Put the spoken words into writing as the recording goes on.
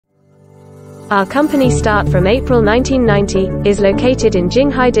Our company start from April 1990, is located in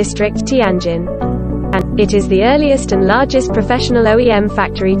Jinghai District, Tianjin. And it is the earliest and largest professional OEM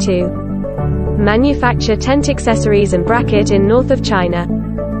factory to manufacture tent accessories and bracket in north of China.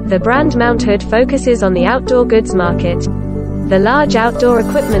 The brand Mounthood focuses on the outdoor goods market. The large outdoor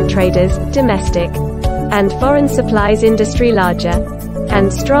equipment traders, domestic and foreign supplies industry larger,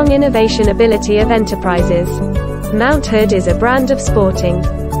 and strong innovation ability of enterprises. Mounthood is a brand of sporting,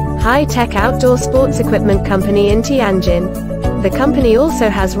 high-tech outdoor sports equipment company in Tianjin. The company also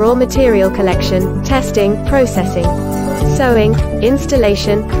has raw material collection, testing, processing, sewing,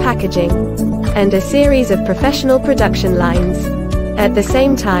 installation, packaging, and a series of professional production lines. At the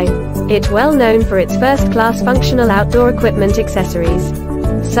same time, it's well known for its first-class functional outdoor equipment accessories,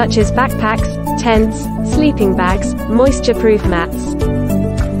 such as backpacks, tents, sleeping bags, moisture-proof mats,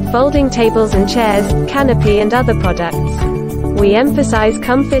 folding tables and chairs, canopy and other products. We emphasize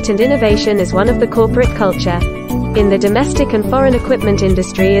comfort and innovation as one of the corporate culture. In the domestic and foreign equipment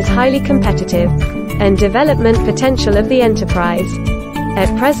industry is highly competitive, and development potential of the enterprise.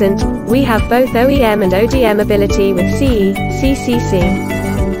 At present, we have both OEM and ODM ability with CE, CCC,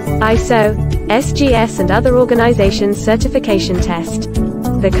 ISO, SGS and other organizations certification test.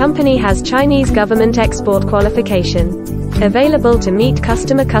 The company has Chinese government export qualification, available to meet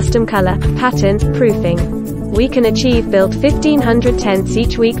customer custom color, pattern, proofing. We can achieve built 1500 tents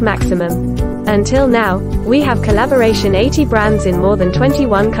each week maximum. Until now, we have collaboration 80 brands in more than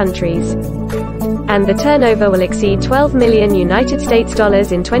 21 countries. And the turnover will exceed 12 million United States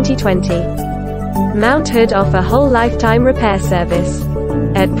dollars in 2020. Mounthood offer whole lifetime repair service.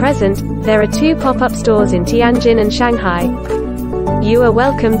 At present, there are 2 pop-up stores in Tianjin and Shanghai. You are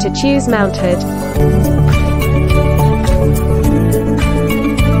welcome to choose Mounthood.